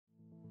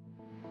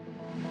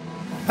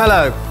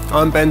Hello,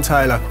 I'm Ben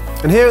Taylor,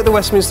 and here at the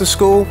Westminster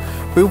School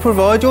we will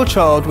provide your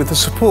child with the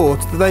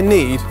support that they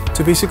need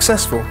to be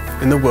successful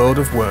in the world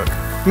of work.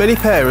 Many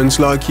parents,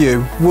 like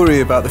you,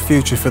 worry about the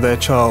future for their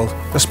child,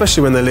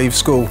 especially when they leave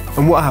school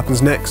and what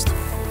happens next.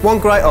 One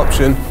great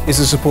option is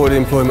the supported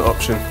employment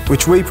option,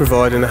 which we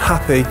provide in a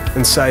happy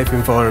and safe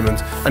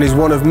environment and is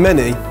one of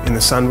many in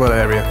the Sandwell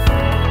area.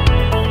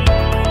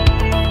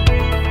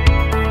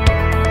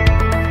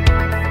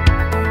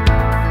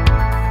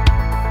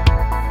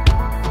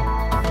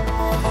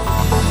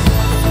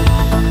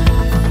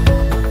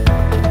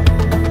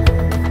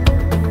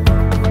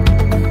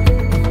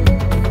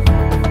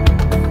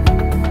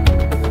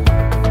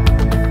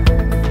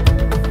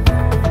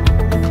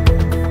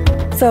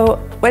 So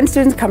when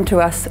students come to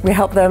us, we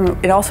help them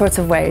in all sorts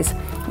of ways,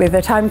 with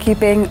their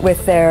timekeeping,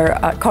 with their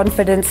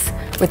confidence,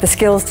 with the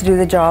skills to do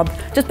the job,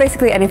 just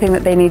basically anything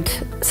that they need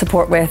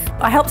support with.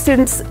 I help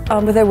students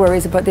with their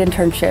worries about the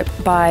internship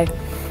by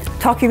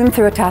talking them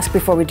through a task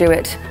before we do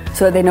it,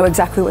 so that they know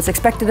exactly what's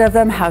expected of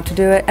them, how to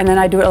do it, and then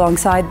I do it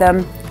alongside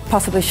them,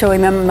 possibly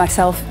showing them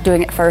myself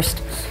doing it first.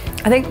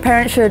 I think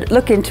parents should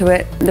look into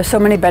it. There's so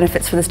many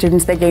benefits for the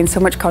students, they gain so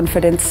much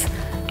confidence,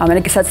 and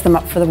it sets them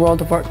up for the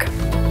world of work.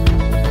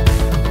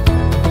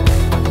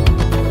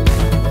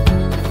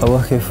 I'm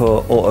working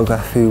for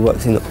Autograph who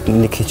works in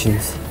the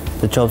kitchens.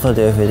 The jobs I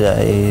do every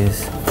day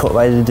is put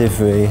away the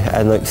delivery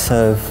and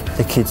serve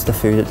the kids the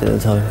food at dinner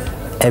time.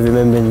 Every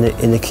member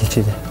in the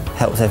kitchen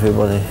helps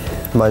everybody.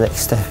 My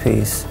next step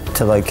is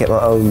to get my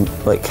own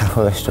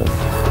cafe restaurant.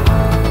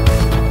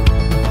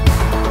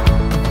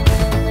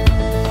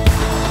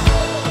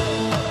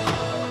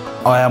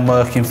 I am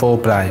working for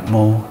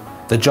Blakemore.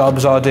 The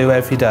jobs I do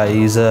every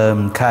day is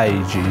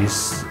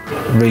cages,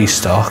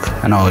 restock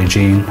and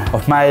hygiene.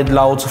 I've made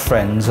loads of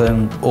friends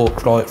and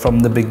right from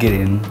the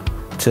beginning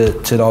to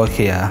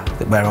here,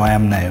 where I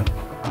am now.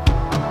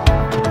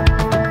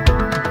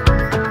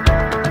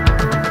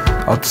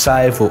 I'd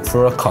save up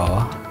for a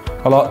car.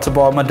 I like to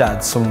buy my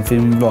dad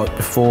something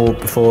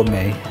before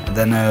me, and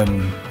then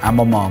and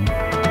my mum.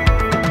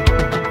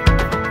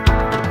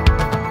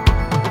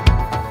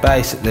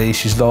 Basically,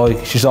 she's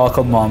like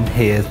a mum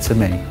here to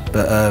me,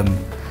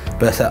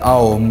 but at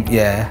home,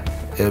 yeah,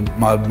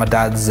 my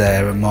dad's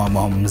there and my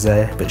mum's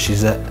there.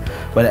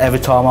 But every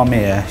time I'm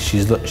here,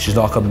 she's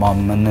like a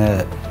mum and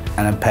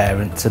a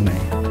parent to me.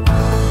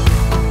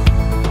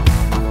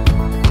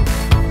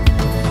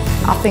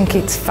 I think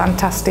it's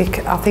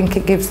fantastic. I think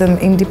it gives them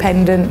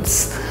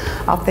independence.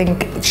 I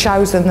think it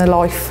shows them the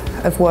life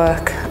of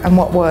work and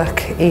what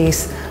work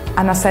is.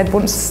 And I said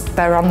once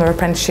they're on their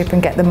apprenticeship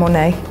and get the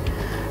money,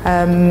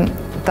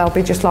 they'll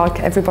be just like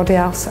everybody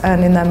else,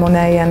 earning their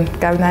money and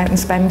going out and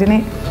spending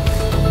it.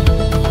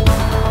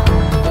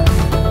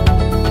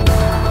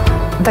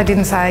 They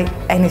didn't say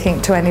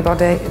anything to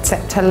anybody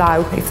except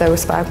hello. If they were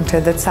spoken to,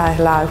 they'd say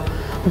hello.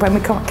 When we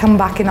come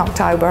back in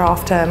October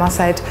half term, I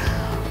said,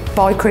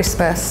 by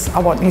Christmas, I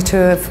want you to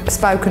have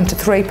spoken to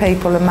 3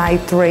 people and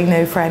made 3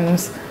 new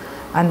friends.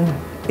 And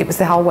it was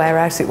the whole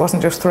warehouse, it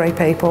wasn't just 3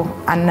 people.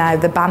 And now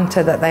the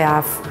banter that they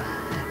have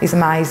is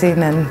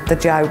amazing, and the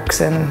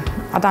jokes, and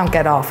I don't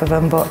get half of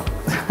them, but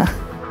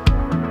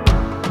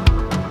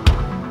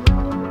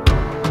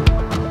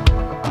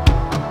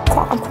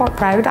I'm quite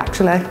proud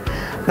actually.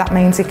 That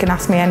means he can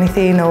ask me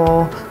anything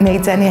or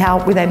needs any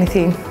help with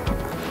anything.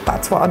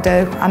 That's what I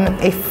do, and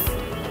if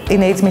he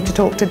needs me to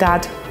talk to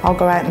Dad, I'll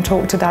go out and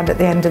talk to Dad at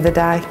the end of the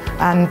day,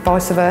 and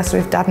vice versa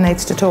if Dad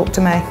needs to talk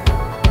to me.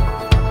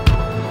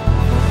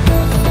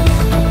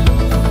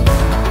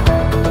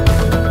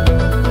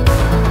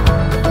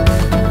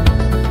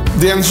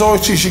 The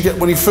anxieties you get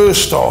when he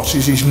first starts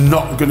is he's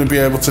not going to be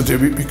able to do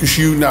it because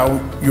you know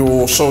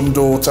your son,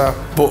 daughter,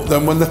 but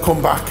then when they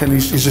come back and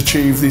he's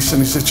achieved this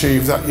and he's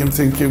achieved that, you're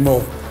thinking,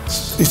 well,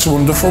 it's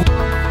wonderful.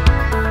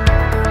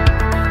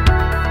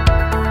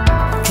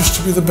 Just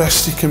to be the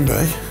best he can be.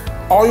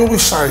 I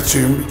always say to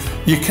him,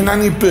 you can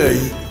only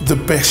be the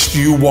best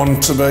you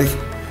want to be.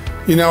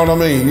 You know what I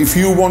mean? If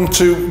you want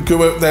to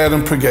go out there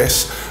and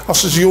progress, I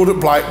says, you're at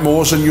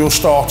Blakemore's and you're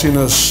starting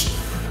as,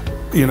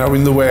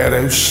 in the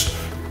warehouse.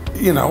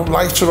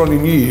 Later on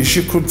in years,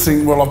 you could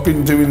think, well, I've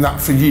been doing that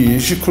for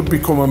years. You could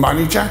become a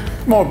manager.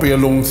 Might be a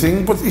long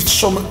thing, but it's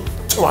something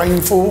to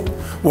aim for.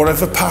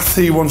 Whatever path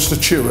he wants to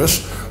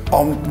choose,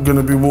 I'm going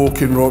to be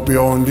walking right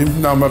behind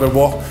him, no matter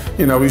what.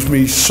 He's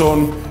my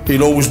son.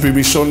 He'll always be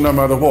my son, no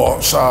matter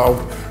what. So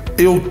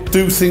he'll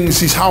do things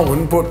he's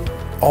having, but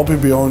I'll be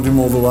behind him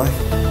all the way.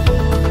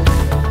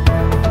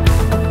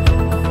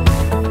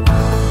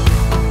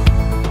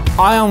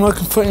 I am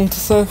working for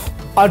Internship.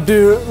 I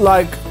do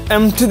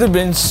empty the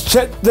bins,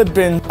 check the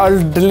bin. I'll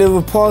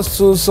deliver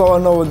parcels so I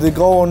know where they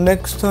go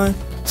next time.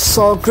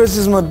 So Chris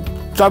is my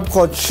job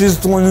coach. She's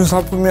the one who's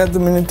helping me at the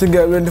minute to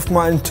get ready for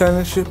my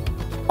internship.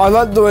 I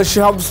like the way she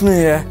helps me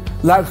here,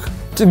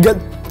 to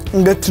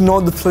get to know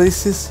the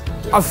places.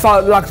 I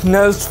felt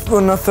nervous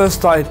when I first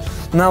started.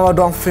 Now I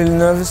don't feel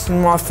nervous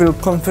anymore, I feel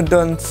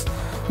confident.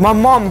 My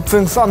mom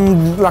thinks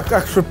I'm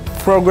actually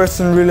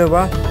progressing really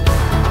well.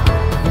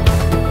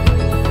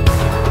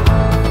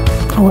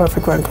 I work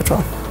for ground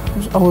control.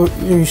 I will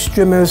use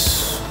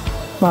trimmers,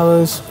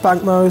 mowers,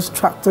 bank mowers,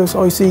 tractors,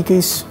 IC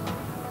geese,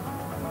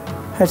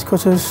 hedge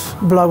cutters,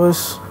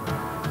 blowers,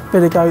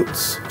 billy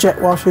goats,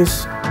 jet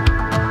washers.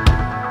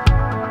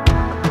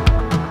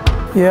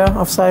 Yeah,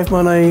 I've saved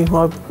money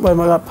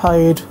when I got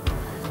paid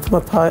for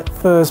my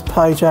first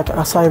paycheck.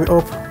 I save it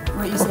up. What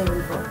are you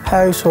saving for?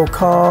 House or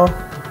car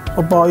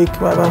or bike,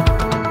 whatever.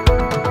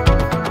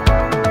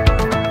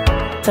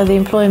 So the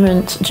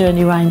employment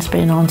journey Wayne's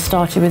been on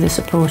started with a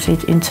supported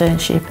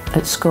internship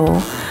at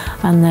school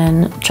and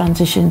then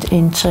transitioned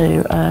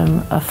into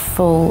a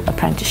full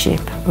apprenticeship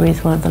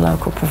with one of the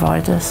local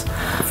providers.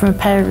 From a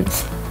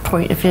parent's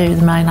point of view,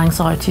 the main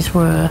anxieties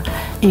were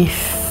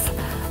if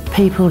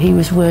people he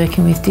was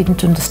working with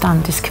didn't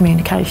understand his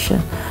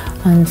communication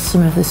and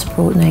some of the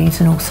support needs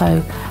and also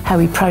how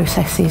he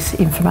processes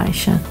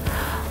information.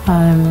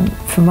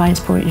 From Wayne's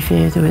point of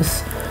view, there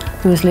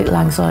was little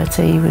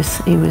anxiety. He was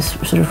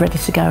sort of ready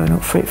to go and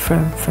up for it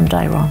from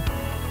day one.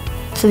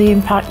 So the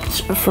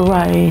impact for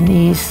Wayne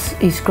is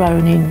he's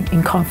grown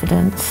in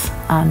confidence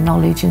and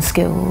knowledge and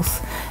skills.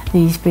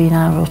 He's been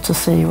able to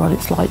see what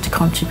it's like to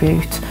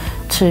contribute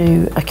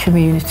to a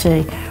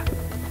community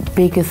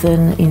bigger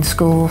than in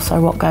school,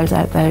 so what goes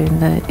out there in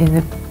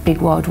the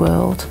big wide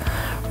world.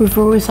 We've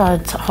always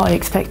had high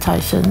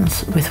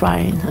expectations with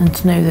Wayne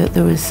and knew that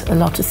there was a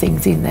lot of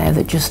things in there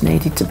that just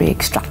needed to be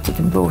extracted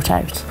and brought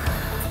out.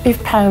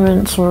 If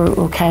parents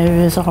or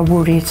carers are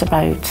worried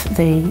about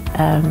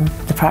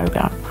the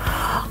programme,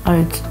 I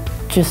would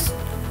just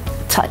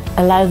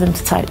allow them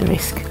to take the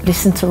risk,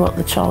 listen to what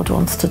the child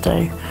wants to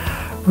do,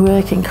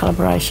 work in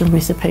collaboration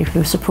with the people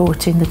who are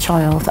supporting the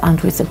child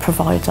and with the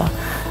provider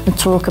and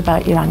talk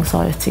about your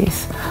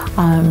anxieties.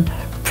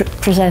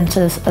 Present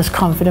as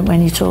confident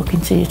when you're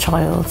talking to your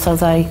child so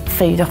they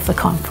feed off the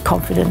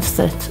confidence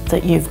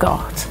that you've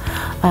got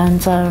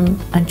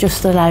and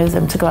just allow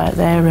them to go out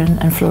there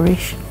and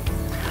flourish.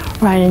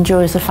 Wayne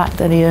enjoys the fact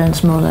that he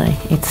earns money.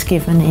 It's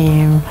given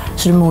him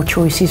sort of more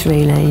choices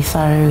really,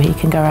 so he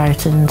can go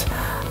out and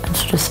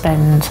sort of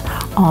spend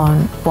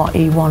on what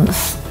he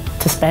wants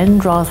to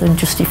spend rather than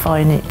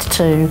justifying it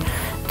to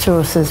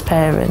us as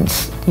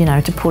parents, you know,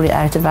 to pull it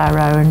out of our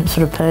own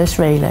sort of purse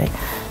really.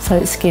 So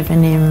it's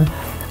given him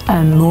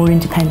more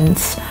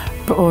independence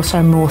but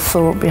also more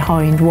thought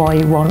behind why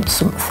he wants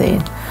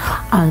something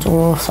and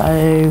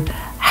also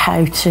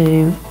how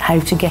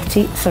to get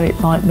it. So it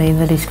might mean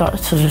that he's got to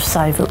sort of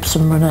save up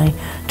some money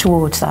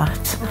towards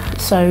that.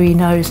 So he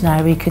knows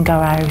now he can go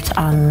out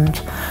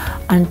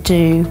and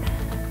do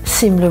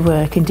similar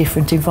work in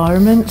different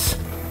environments.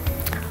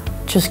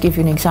 Just give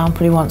you an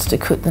example, he wants to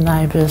cut the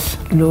neighbour's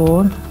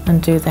lawn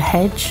and do the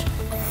hedge.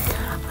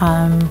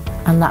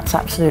 And that's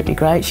absolutely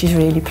great, she's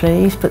really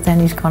pleased, but then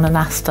he's gone and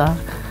asked her,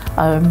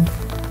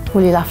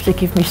 will you have to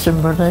give me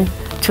some money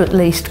to at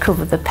least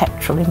cover the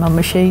petrol in my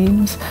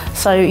machines?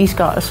 So he's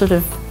got a sort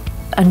of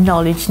a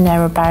knowledge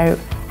now about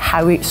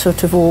how it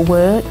sort of all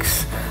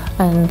works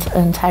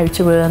and how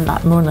to earn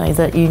that money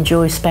that he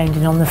enjoys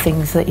spending on the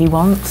things that he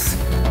wants.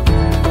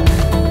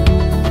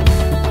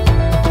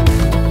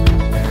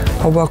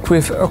 I work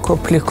with a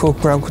company called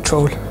Ground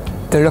Control.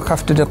 They look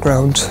after the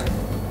grounds.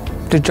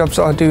 The jobs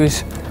that I do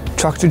is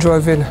tractor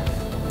driving,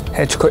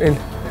 hedge cutting,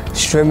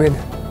 trimming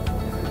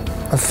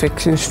and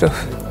fixing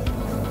stuff.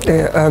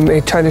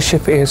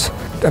 Internship is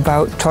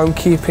about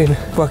timekeeping,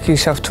 working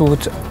yourself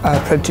towards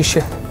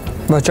apprenticeship.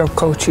 My job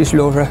coach is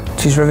Laura.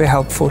 She's very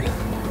helpful.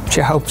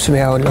 She helps me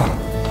out a lot.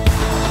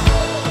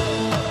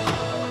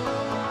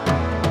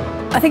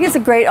 I think it's a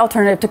great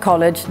alternative to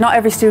college. Not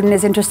every student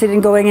is interested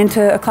in going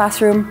into a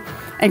classroom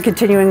and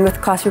continuing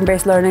with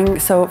classroom-based learning.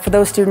 So for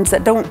those students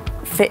that don't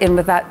fit in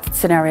with that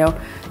scenario,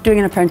 doing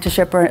an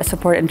apprenticeship or a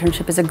support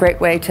internship is a great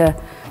way to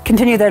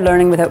continue their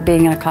learning without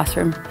being in a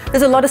classroom.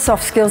 There's a lot of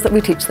soft skills that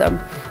we teach them.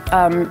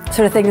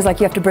 Sort of things like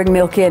you have to bring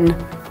milk in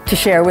to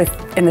share with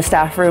in the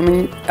staff room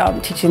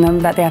and teaching them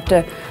that they have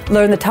to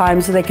learn the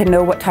time so they can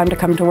know what time to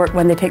come to work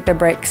when they take their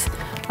breaks.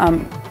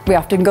 We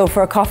often go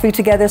for a coffee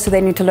together, so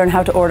they need to learn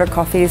how to order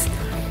coffees.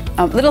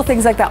 Little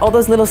things like that, all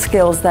those little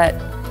skills that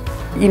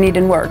you need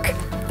in work.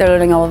 They're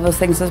learning all of those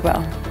things as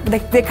well.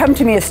 They come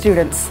to me as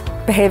students,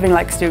 behaving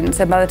like students,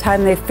 and by the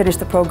time they finish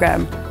the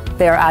program,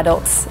 they are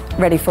adults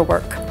ready for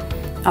work.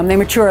 They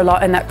mature a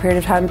lot in that period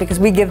of time because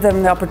we give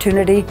them the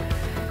opportunity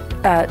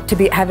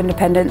to have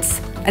independence,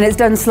 and it's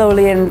done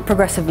slowly and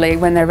progressively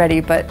when they're ready,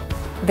 but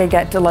they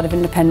get a lot of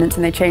independence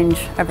and they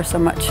change ever so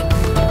much.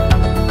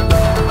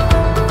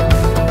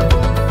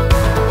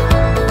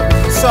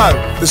 So,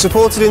 the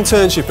supported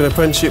internship and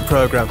apprenticeship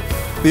programme,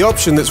 the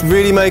option that's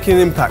really making an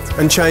impact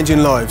and changing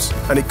lives,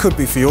 and it could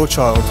be for your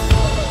child.